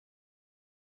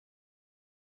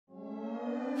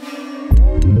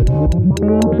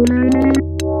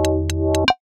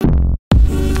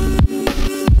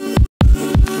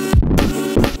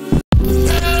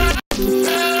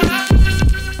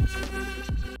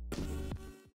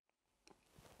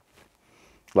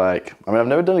Like, I mean, I've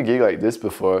never done a gig like this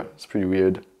before. It's pretty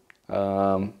weird.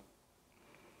 I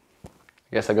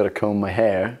guess I gotta comb my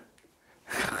hair.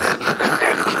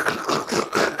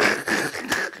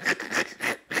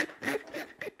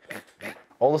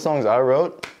 All the songs I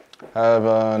wrote have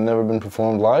never been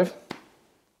performed live.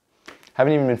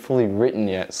 Haven't even been fully written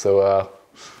yet, so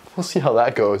we'll see how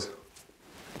that goes.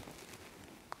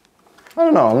 I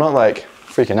don't know, I'm not like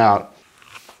freaking out.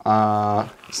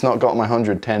 It's not got my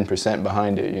 110%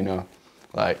 behind it, you know.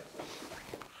 Like,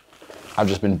 I've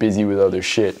just been busy with other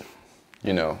shit,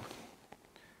 you know.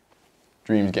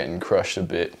 Dreams getting crushed a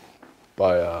bit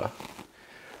by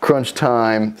crunch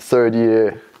time, third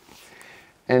year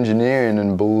engineering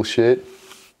and bullshit.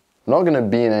 I'm not gonna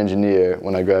be an engineer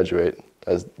when I graduate.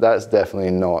 That's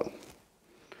definitely not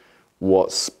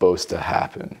what's supposed to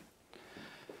happen.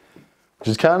 Which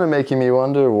is kind of making me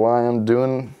wonder why I'm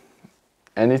doing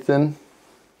anything,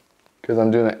 because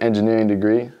I'm doing an engineering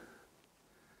degree.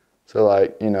 So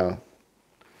like, you know,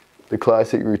 the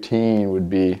classic routine would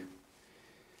be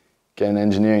get an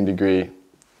engineering degree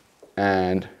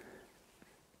and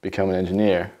become an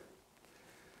engineer.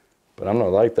 But I'm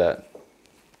not like that.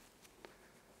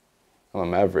 I'm a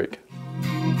maverick.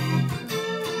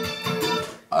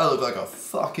 I look like a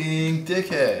fucking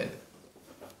dickhead.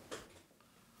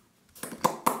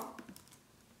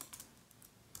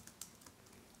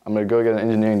 I'm gonna go get an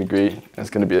engineering degree, and it's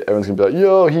gonna be, everyone's gonna be like,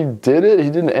 yo, he did it? He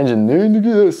did an engineering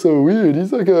degree? That's so weird.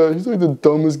 He's like the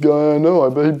dumbest guy I know. I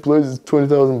bet he plays his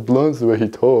 20,000 blunts the way he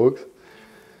talks.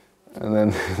 And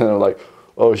then I'm like,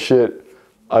 oh shit,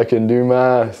 I can do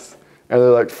math. And they're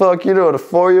like, fuck, you know what a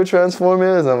Fourier transform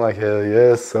is? I'm like, hell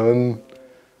yeah, son.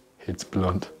 It's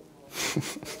blunt.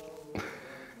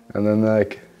 And then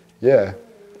like, yeah.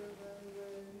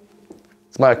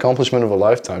 It's my accomplishment of a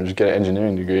lifetime, just get an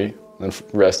engineering degree. And then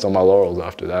rest on my laurels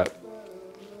after that.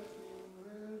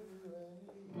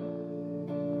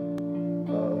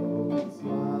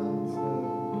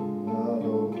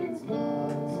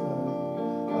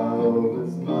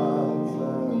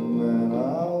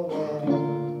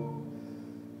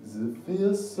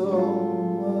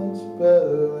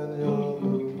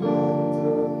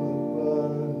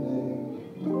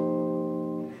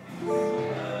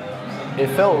 It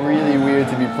felt really weird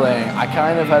to be playing. I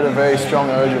kind of had a very strong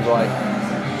urge of like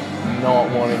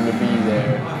not wanting to be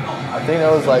there. I think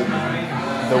that was like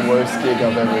the worst gig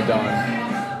I've ever done.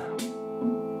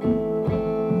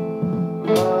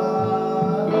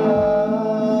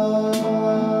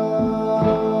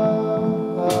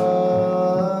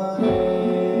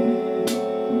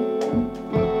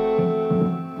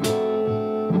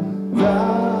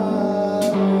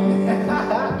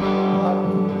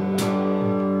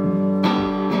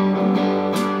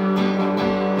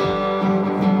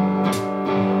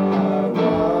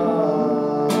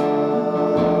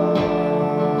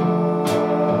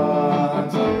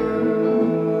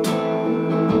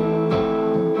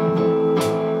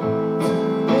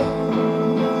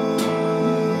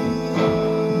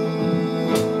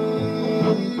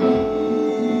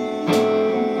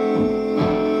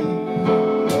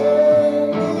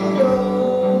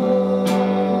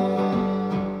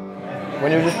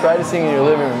 When you're just practicing in your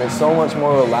living room, it's so much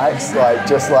more relaxed, like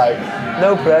just like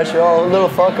no pressure, oh, a little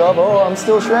fuck up, oh, I'm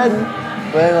still shredding.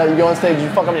 But then like you go on stage, you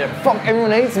fuck up, you're like, fuck,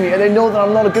 everyone hates me, and they know that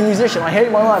I'm not a good musician, I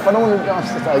hate my life, I don't want to, I'm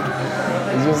just like,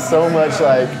 it's just so much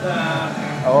like,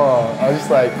 oh, I was just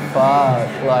like, fuck,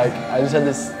 like, I just had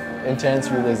this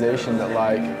intense realization that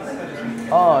like,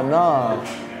 oh, nah.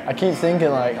 I keep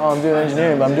thinking like, oh, I'm doing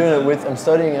engineering, but I'm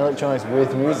studying electronics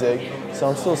with music, so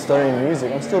I'm still studying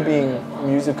music, I'm still being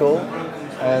musical,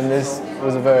 and this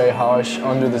was a very harsh,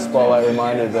 under the spotlight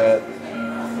reminder that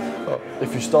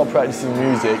if you stop practicing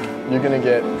music, you're gonna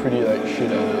get pretty like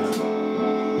shit at it.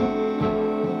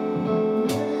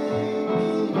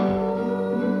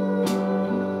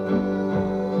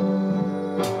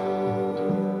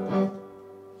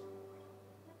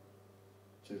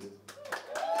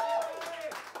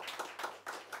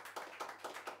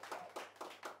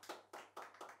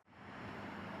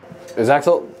 It's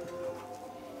Axel,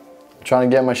 trying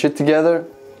to get my shit together.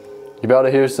 You about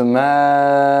to hear some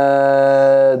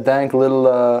mad, dank little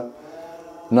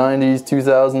 90s,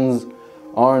 2000s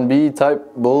R&B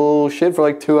type bullshit for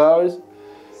like 2 hours.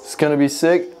 It's gonna be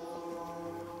sick.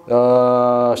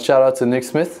 Shout out to Nick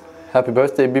Smith. Happy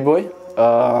birthday, B-boy.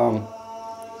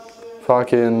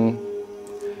 Fucking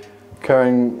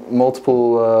carrying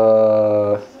multiple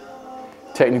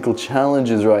technical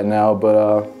challenges right now,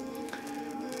 but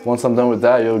once I'm done with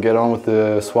that, you'll get on with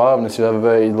the suaveness. You'll have a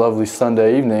very lovely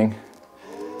Sunday evening.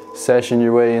 Session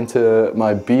your way into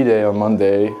my B-Day on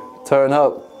Monday. Turn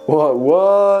up.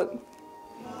 What?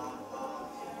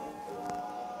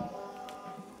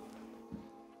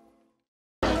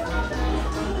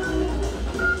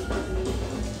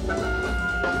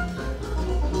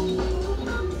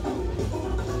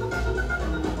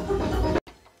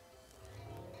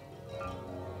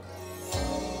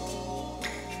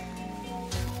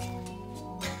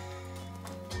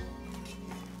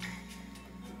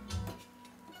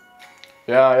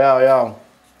 Yeah.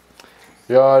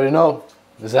 You already know,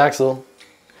 it's Axel,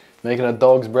 making a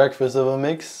dog's breakfast of a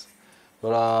mix.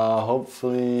 But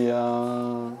hopefully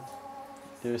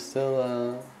you're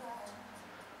still,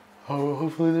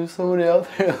 hopefully there's somebody out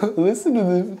there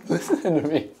listening to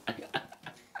me.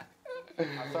 I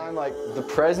find like the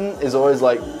present is always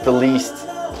like the least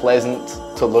pleasant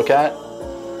to look at.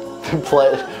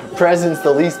 Present's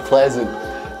the least pleasant,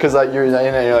 because like you're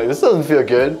like, this doesn't feel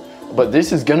good. But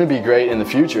this is gonna be great in the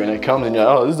future, and it comes and you're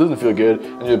like, oh, this doesn't feel good,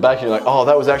 and you're back and you're like, oh,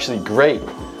 that was actually great.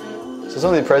 So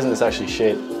something in the present that's actually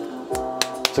shit.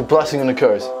 It's a blessing and a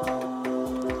curse.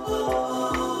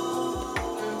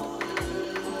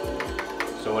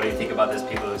 So what do you think about these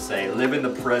people who say, live in the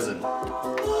present?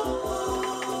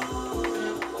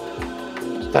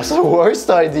 That's the worst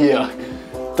idea.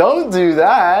 Don't do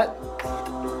that.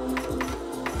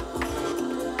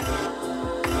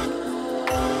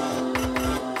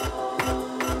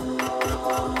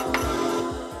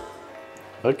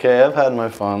 Okay, I've had my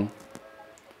fun.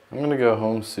 I'm gonna go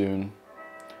home soon.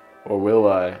 Or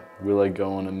will I? Will I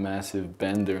go on a massive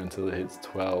bender until it hits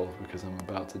 12 because I'm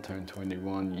about to turn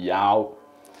 21? Yow!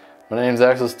 My name's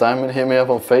Axel Steinman. Hit me up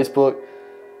on Facebook.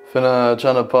 Finna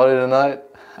trying to party tonight.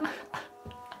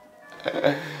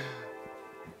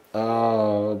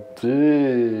 Oh,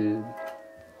 dude.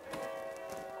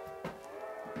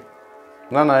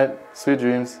 Night night. Sweet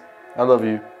dreams. I love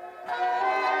you.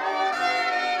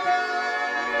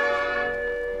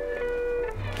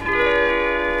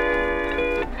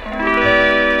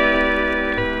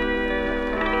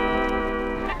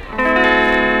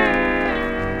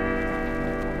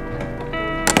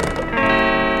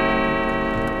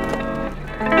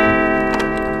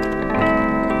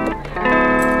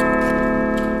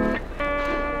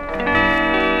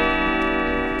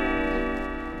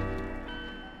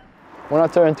 When I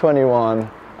turn 21,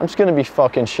 I'm just gonna be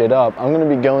fucking shit up. I'm gonna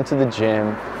be going to the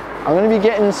gym. I'm gonna be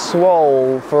getting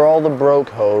swole for all the broke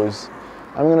hoes.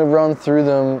 I'm gonna run through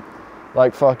them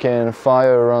like fucking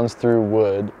fire runs through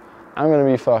wood. I'm gonna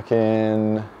be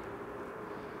fucking,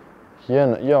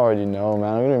 you already know,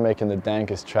 man. I'm gonna be making the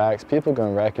dankest tracks. People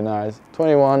gonna recognize.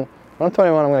 21, when I'm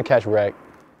 21, I'm gonna catch wreck.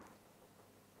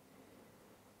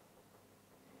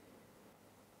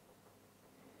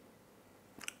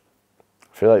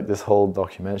 I feel like this whole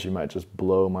documentary might just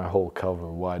blow my whole cover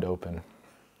wide open.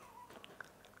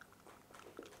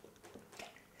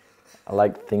 I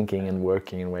like thinking and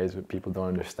working in ways that people don't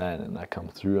understand, and I come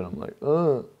through and I'm like,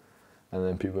 and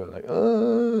then people are like,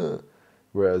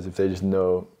 whereas if they just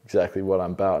know exactly what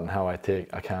I'm about and how I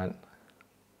can't.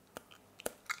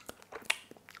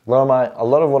 A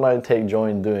lot of what I take joy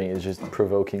in doing is just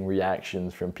provoking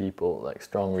reactions from people, like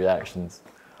strong reactions,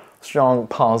 strong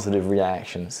positive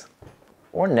reactions.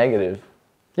 Or negative,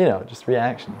 you know, just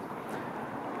reaction.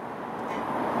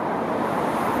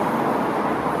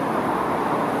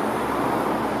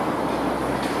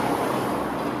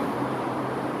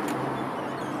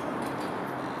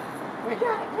 We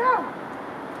gotta go!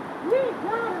 We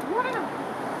gotta run!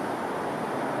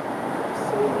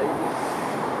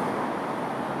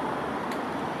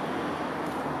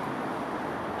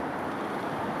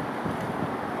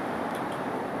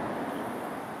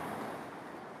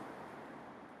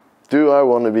 Do I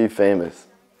want to be famous?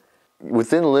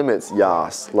 Within limits,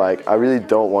 yes. Like, I really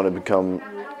don't want to become,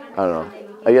 I don't know.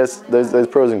 I guess there's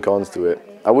pros and cons to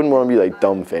it. I wouldn't want to be like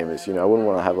dumb famous, you know. I wouldn't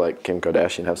want to have like Kim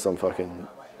Kardashian have some fucking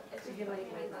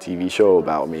TV show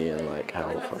about me and like how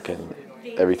fucking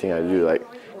everything I do. Like,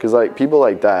 cause like people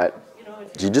like that,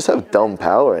 you just have dumb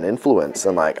power and influence,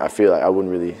 and like I feel like I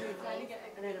wouldn't really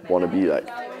want to be like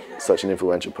such an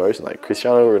influential person. Like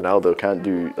Cristiano Ronaldo can't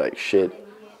do like shit.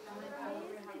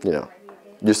 You know,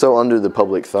 you're so under the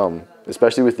public thumb,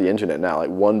 especially with the internet now. Like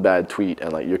one bad tweet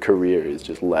and like your career is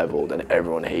just leveled and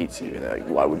everyone hates you. And they're like,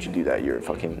 why would you do that? You're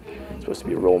fucking supposed to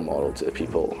be a role model to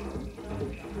people.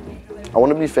 I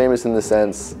want to be famous in the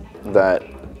sense that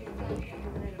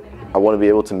I want to be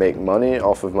able to make money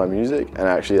off of my music and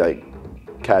actually like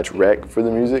catch wreck for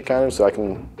the music kind of, so I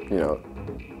can, you know,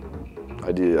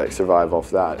 ideally like survive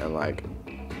off that and like,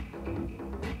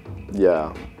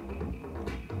 yeah,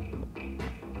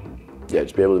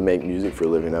 just be able to make music for a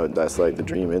living. That's like the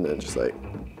dream, isn't it? Just like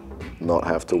not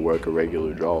have to work a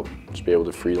regular job, just be able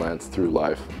to freelance through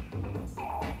life.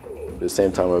 At the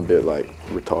same time, I'm a bit like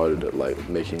retarded at like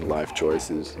making life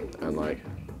choices and like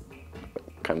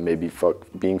kind of maybe fuck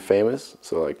being famous.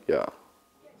 So like, yeah.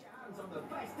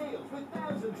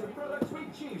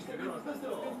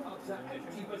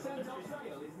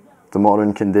 The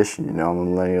modern condition, you know, I'm a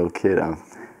millennial kid. I'm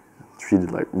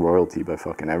treated like royalty by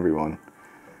fucking everyone.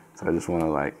 So I just want to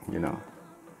like, you know,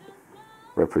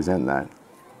 represent that.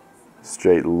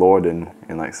 Straight lordin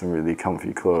in like some really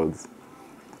comfy clothes.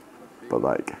 But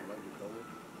like,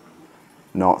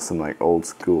 not some like old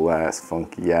school ass,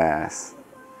 funky ass.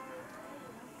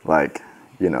 Like,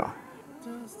 you know.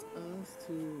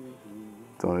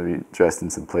 Don't want to be dressed in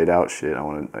some played out shit. I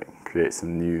want to like create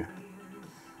some new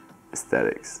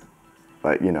aesthetics.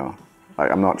 Like, you know,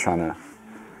 like I'm not trying to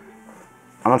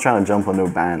jump on no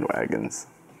bandwagons.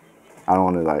 I don't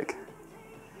want to like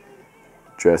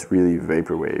dress really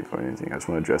vaporwave or anything. I just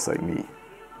want to dress like me.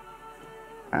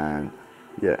 And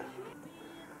yeah.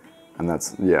 And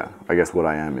that's, yeah, I guess what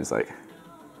I am is like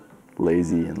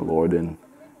lazy and lordin,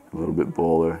 a little bit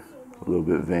bowler, a little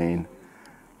bit vain,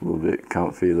 a little bit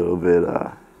comfy, a little bit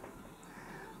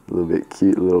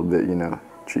cute, a little bit, you know,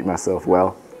 treat myself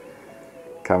well.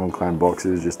 Calvin Klein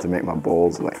boxers just to make my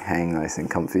balls like hang nice and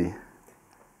comfy.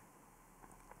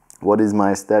 What is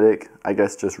my aesthetic? I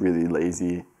guess just really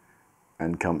lazy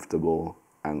and comfortable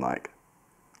and like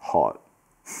hot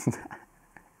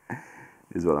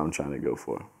is what I'm trying to go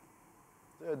for.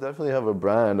 I definitely have a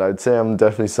brand. I'd say I'm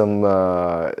definitely some,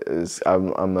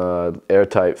 I'm a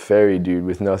airtight fairy dude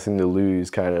with nothing to lose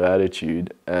kind of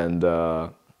attitude. And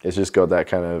it's just got that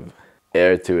kind of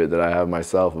air to it that I have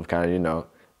myself of kind of, you know,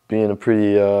 being a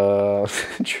pretty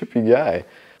trippy guy.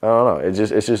 I don't know,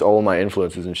 it's just all my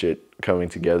influences and shit coming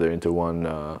together into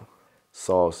one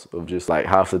sauce of just like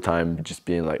half the time just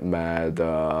being like mad,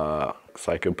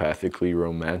 psychopathically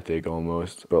romantic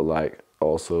almost, but like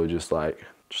also just like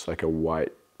a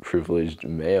white privileged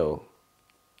male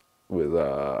with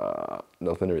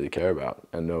nothing to really care about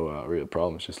and no real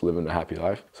problems, just living a happy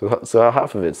life. So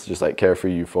half of it's just like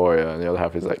carefree euphoria and the other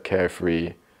half is like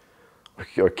carefree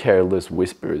or careless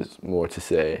whispers, more to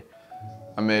say.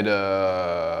 I made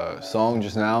a song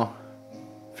just now,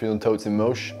 feeling totes in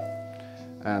motion,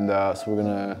 and so we're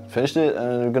gonna finish it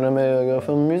and we're gonna go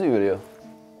film a music video.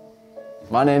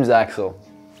 My name's Axel.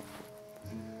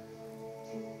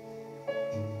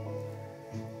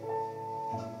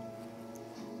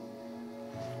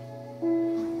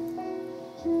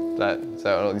 Is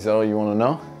that all you want to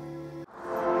know?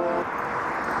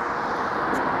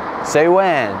 Say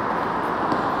when.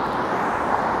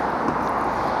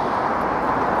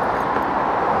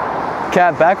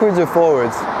 Cap backwards or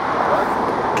forwards?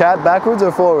 What? Cap backwards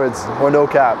or forwards? Or no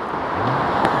cap?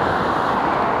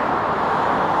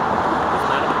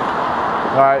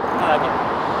 Alright. I like it.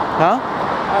 Huh?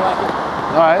 I like it.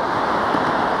 Alright.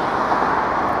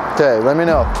 Okay, let me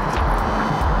know.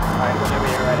 Alright, whenever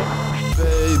you're ready.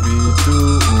 Baby, du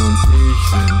und ich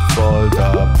sind voll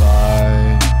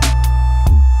dabei.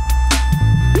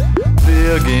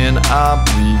 Wir gehen ab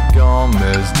wie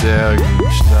Gomez, der ging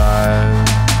steil.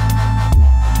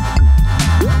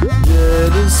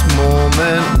 Jedes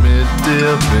Moment mit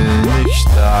dir bin ich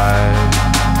steil.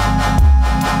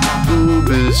 Du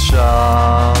bist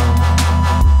scharf,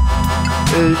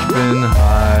 ich bin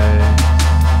high.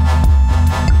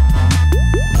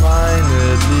 Meine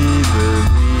Liebe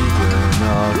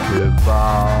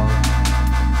nachgebaut.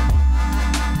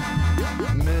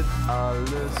 Mit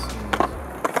alles.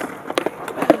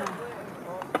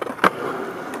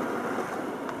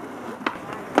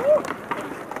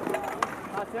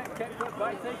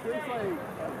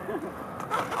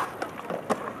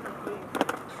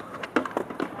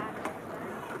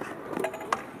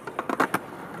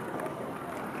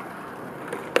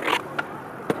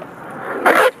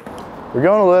 We're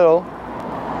going a little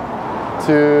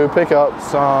to pick up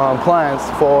some plants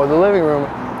for the living room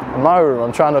in my room.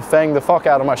 I'm trying to fang the fuck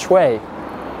out of my shui.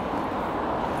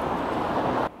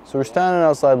 So we're standing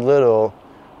outside Little.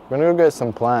 We're gonna go get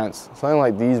some plants. Something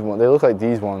like these ones. They look like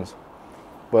these ones.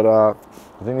 But I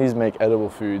think these make edible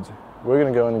foods. We're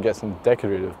gonna go in and get some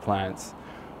decorative plants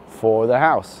for the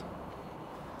house.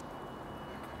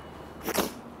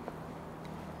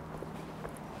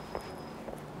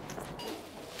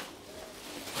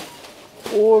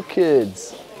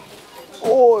 Orchids.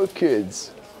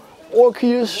 Orchids.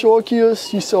 Orchids,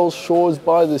 Shorchius, you sell shores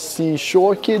by the sea,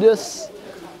 Shorchidus?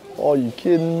 Are you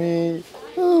kidding me?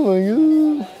 Oh Oh my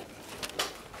god.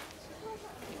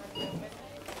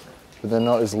 But they're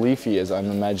not as leafy as I'm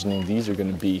imagining these are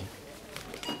gonna be.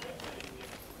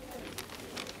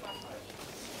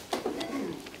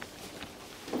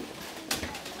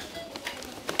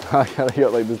 I gotta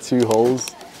get like the 2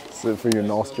 holes so for your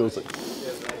nostrils. Like,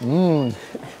 it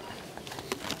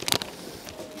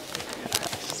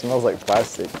smells like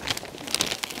plastic.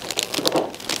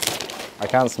 I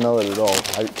can't smell it at all.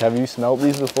 Have you smelled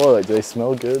these before? Like, do they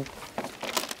smell good?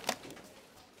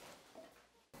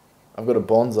 I've got a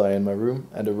bonsai in my room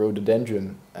and a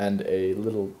rhododendron and a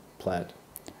little plant,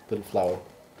 little flower.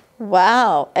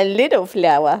 Wow, a little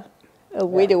flower. A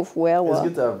little flower. It's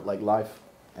good to have like life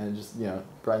and it just, you know,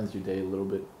 brightens your day a little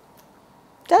bit.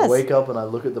 Does. I wake up and I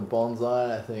look at the bonsai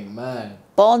and I think, man.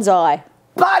 Bonsai.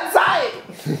 Bonsai!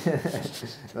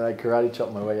 And I karate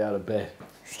chop my way out of bed.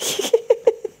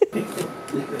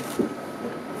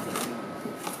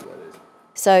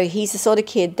 So he's the sort of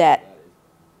kid that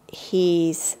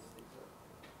he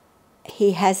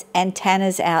has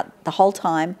antennas out the whole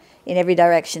time in every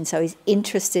direction, so he's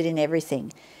interested in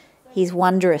everything. He's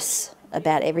wondrous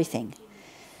about everything.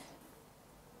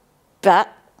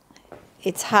 But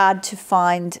it's hard to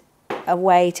find a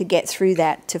way to get through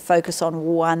that, to focus on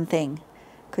one thing,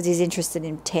 because he's interested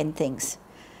in 10 things.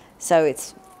 So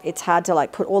it's hard to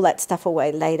like put all that stuff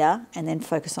away later and then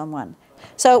focus on one.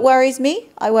 So it worries me.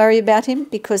 I worry about him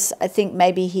because I think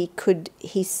maybe he could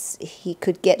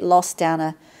get lost down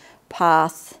a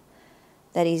path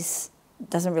that he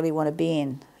doesn't really want to be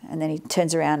in, and then he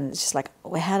turns around and it's just like,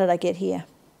 well, how did I get here?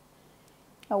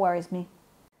 That worries me.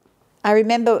 I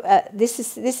remember this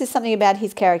is something about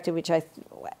his character which I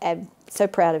am so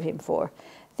proud of him for.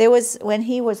 There was when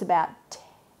he was about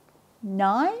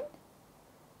 9,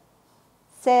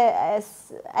 8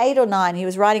 or 9. He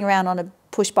was riding around on a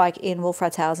push bike in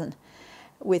Wolfratshausen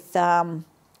with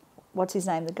what's his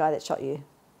name, the guy that shot you?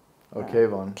 Oh,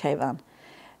 Kayvon. Kayvon.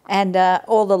 And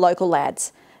all the local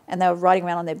lads. And they were riding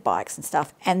around on their bikes and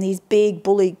stuff. And these big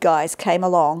bully guys came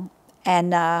along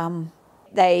and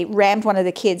they rammed one of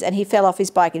the kids and he fell off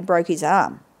his bike and broke his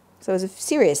arm. So it was a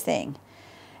serious thing.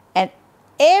 And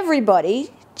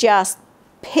everybody just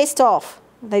pissed off.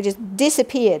 They just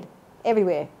disappeared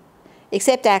everywhere.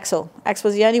 Except Axel. Axel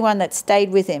was the only one that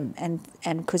stayed with him, and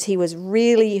because he was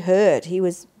really hurt. He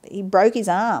broke his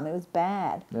arm. It was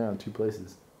bad. Yeah, in 2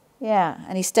 places. Yeah,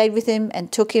 and he stayed with him and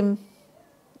took him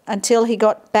until he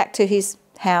got back to his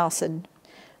house, and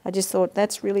I just thought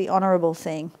that's really honourable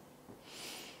thing.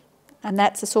 And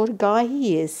that's the sort of guy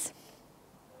he is.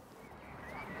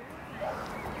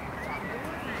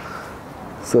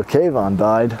 So Kayvon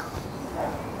died.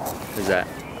 Who's that?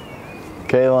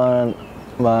 Kayvon,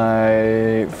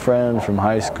 my friend from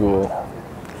high school,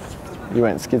 he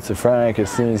went schizophrenic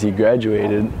as soon as he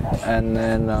graduated, and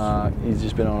then he's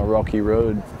just been on a rocky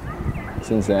road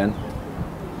since then.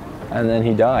 And then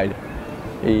he died.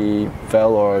 He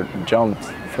fell or jumped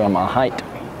from a height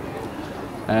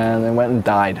and then went and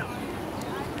died.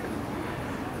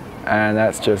 And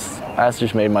that's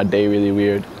just made my day really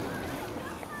weird.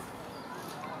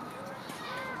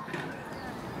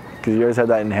 Because you always have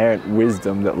that inherent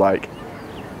wisdom that like,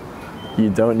 you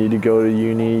don't need to go to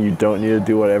uni, you don't need to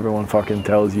do what everyone fucking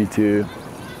tells you to.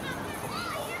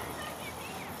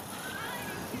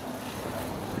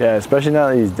 Yeah, especially now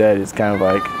that he's dead, it's kind of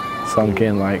like sunk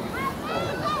in, like,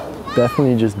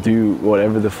 definitely just do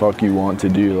whatever the fuck you want to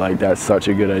do. Like, that's such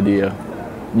a good idea.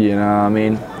 You know what I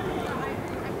mean?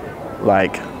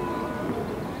 Like,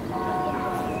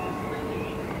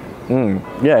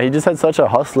 yeah, he just had such a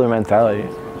hustler mentality,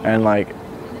 and like,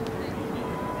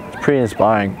 it's pretty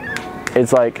inspiring.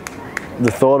 It's like,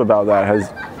 the thought about that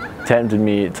has tempted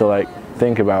me to like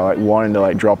think about like wanting to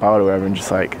like drop out or whatever and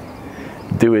just like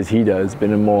do as he does, but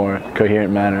in a more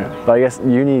coherent manner. But I guess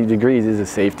uni degrees is a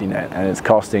safety net, and it's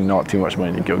costing not too much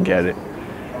money to go get it.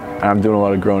 And I'm doing a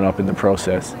lot of growing up in the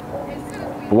process.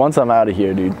 But once I'm out of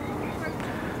here, dude,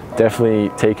 definitely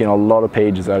taking a lot of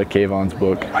pages out of Kayvon's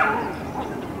book.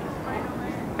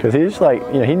 Because he's just like,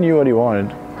 you know, he knew what he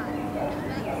wanted.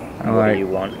 And What like, do you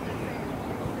want?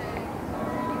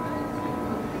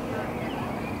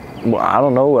 well, I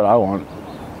don't know what I want.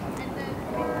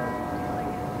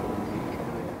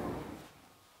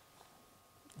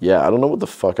 Yeah, I don't know what the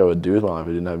fuck I would do with my life if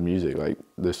I didn't have music. Like,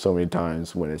 there's so many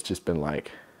times when it's just been like,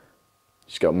 you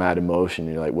just got mad emotion.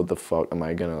 And you're like, what the fuck am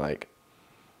I gonna like?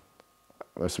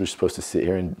 I'm just supposed to sit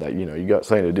here and like, you know, you got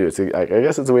something to do. It's I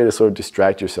guess it's a way to sort of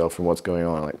distract yourself from what's going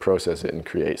on, like process it and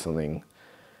create something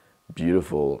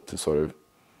beautiful to sort of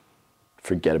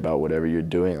forget about whatever you're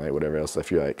doing, like whatever else. I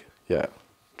feel like, yeah,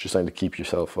 just something to keep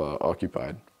yourself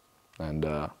occupied. And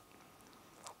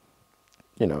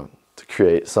you know, to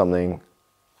create something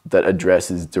that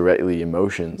addresses directly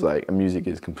emotions. Like music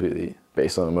is completely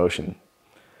based on emotion.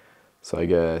 So I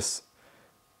guess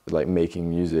like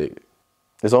making music,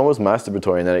 it's almost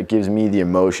masturbatory in that it gives me the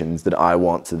emotions that I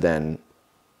want to then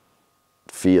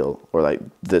feel, or like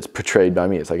that's portrayed by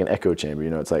me. It's like an echo chamber, you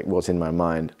know, it's like what's in my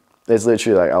mind. It's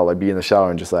literally like I'll like be in the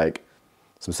shower and just like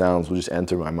some sounds will just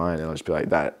enter my mind and I'll just be like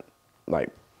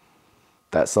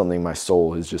that's something my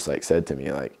soul has just like said to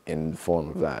me, like in the form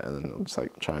of that, and then I'll just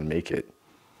like try and make it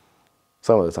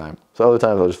some of the time. So other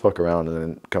times I'll just fuck around and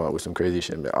then come up with some crazy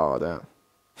shit and be like, oh damn.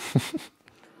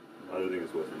 I don't think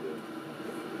it's worth it.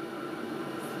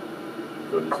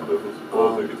 Go do some vocals.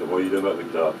 What are you doing about the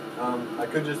guitar? I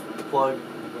could just plug,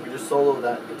 we could just solo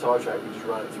that guitar track, we just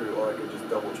run it through, or I could just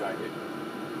double track it.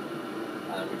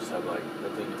 And then we just have like the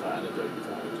lead guitar and the dirty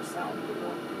guitar, and it just sound a bit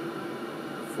more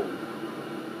full.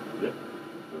 Yeah.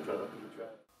 We'll try that.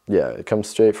 Yeah, it comes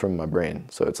straight from my brain,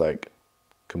 so it's like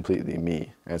completely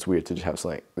me. And it's weird to just have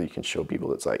something that you can show people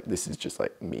that's like, this is just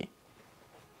like me.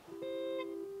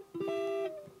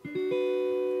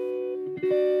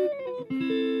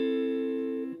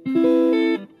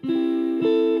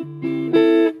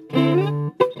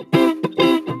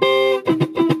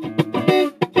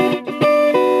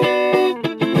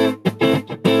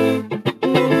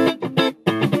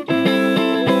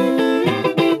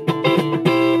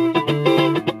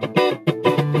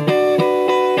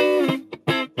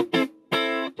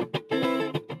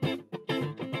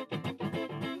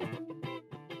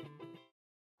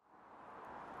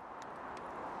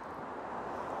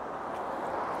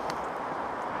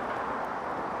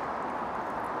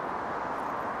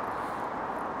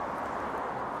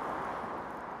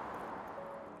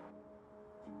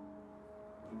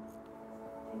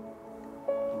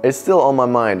 It's still on my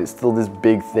mind. It's still this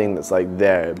big thing that's like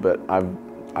there, but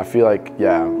I feel like,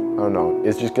 yeah, I don't know.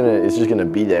 It's just gonna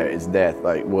be there. It's death.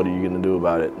 Like, what are you gonna do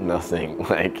about it? Nothing.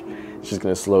 Like, it's just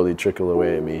gonna slowly trickle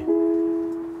away at me.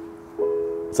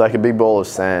 It's like a big bowl of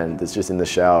sand that's just in the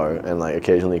shower, and like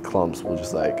occasionally clumps will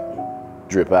just like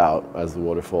drip out as the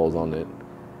water falls on it,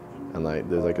 and like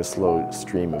there's like a slow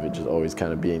stream of it just always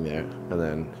kind of being there, and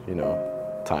then, you know,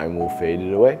 time will fade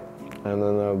it away, and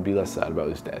then I'll be less sad about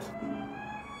his death.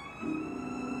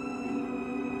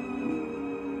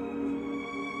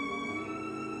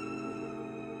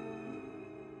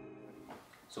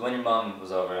 So when your mom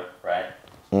was over, right?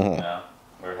 Mm-hmm. You know,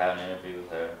 we were having an interview with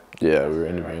her. Yeah, we were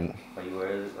interviewing. But you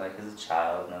were like as a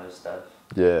child and other stuff.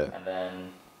 Yeah. And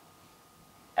then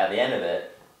at the end of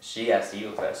it, she asked you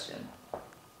a question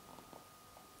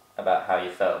about how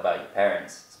you felt about your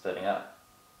parents splitting up.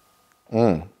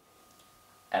 Mm.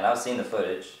 And I've seen the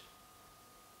footage,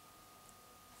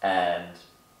 and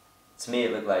to me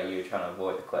it looked like you were trying to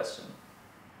avoid the question.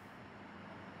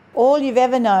 All you've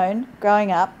ever known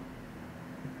growing up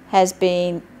has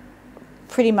been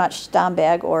pretty much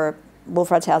Starnberg or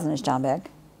Wolfratshausen and Starnberg,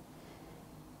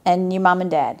 and your mum and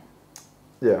dad.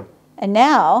 Yeah. And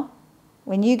now,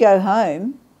 when you go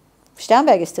home,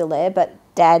 Starnberg is still there, but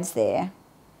Dad's there,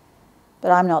 but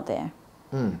I'm not there.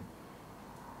 Mm.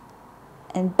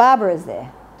 And Barbara's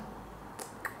there,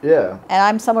 Yeah. and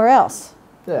I'm somewhere else.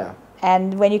 Yeah.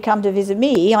 And when you come to visit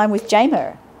me, I'm with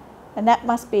Jamer. And that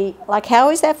must be, like, how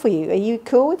is that for you? Are you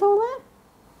cool with all that?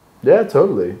 Yeah,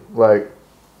 totally. Like,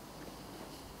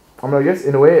 I mean, I guess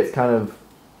in a way it's kind of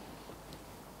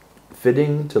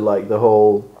fitting to like the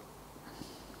whole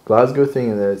Glasgow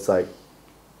thing, and that it's like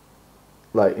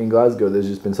in Glasgow there's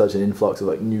just been such an influx of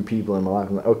like new people in my life.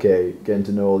 I'm like, okay, getting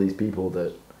to know all these people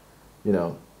that, you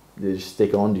know, they just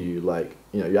stick onto you. Like,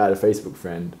 you know, you add a Facebook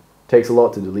friend. It takes a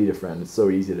lot to delete a friend. It's so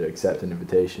easy to accept an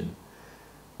invitation.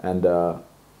 And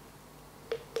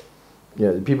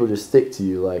yeah, the people just stick to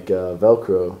you like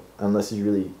Velcro unless you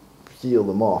really peel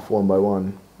them off one by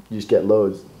one. You just get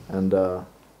loads. And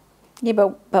Yeah,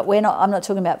 but we're not. I'm not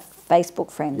talking about Facebook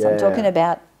friends. I'm talking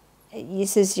about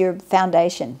this is your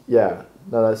foundation. yeah,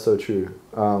 no, that's so true.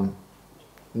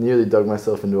 Nearly dug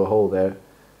myself into a hole there.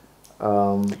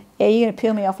 Yeah, you're gonna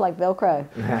peel me off like Velcro.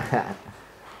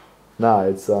 No,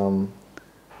 it's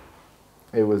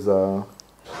it was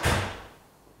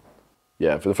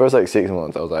yeah, for the first like 6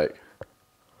 months I was like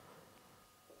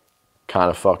kind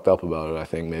of fucked up about it, I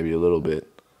think, maybe a little bit.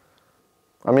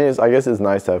 I mean, I guess it's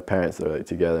nice to have parents that are like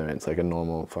together and it's like a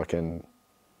normal fucking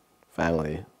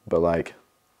family, but like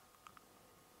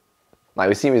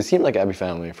it seemed like a happy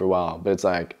family for a while, but it's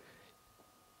like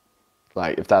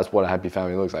if that's what a happy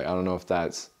family looks like, I don't know if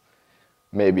that's,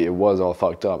 maybe it was all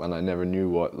fucked up and I never knew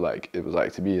what like it was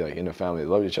like to be like in a family that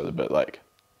loved each other, but like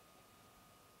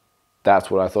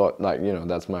that's what I thought, like, you know,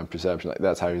 that's my perception, like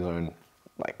that's how you learn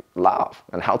like love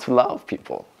and how to love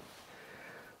people.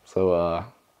 So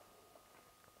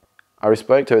I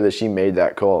respect her that she made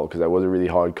that call, because that was a really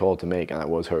hard call to make, and that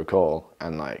was her call.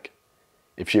 And like,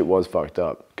 if shit was fucked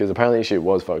up, because apparently shit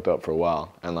was fucked up for a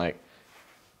while, and like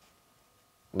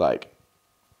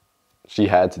she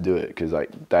had to do it, because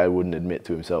like Dad wouldn't admit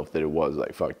to himself that it was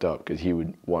like fucked up, because he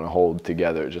would want to hold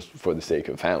together just for the sake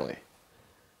of family.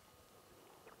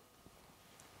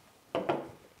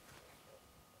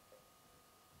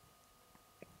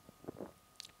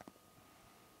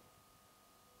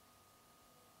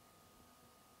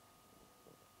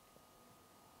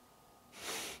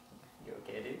 You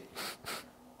okay, dude?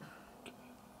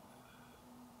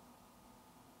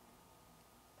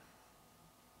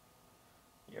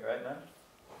 You alright, man?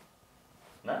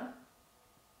 No? Man,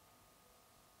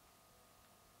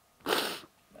 I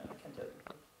can't tell you.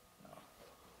 No.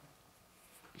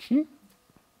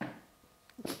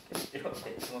 You're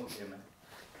okay. Come over here, man.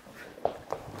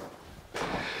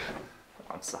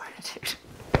 I'm sorry, dude.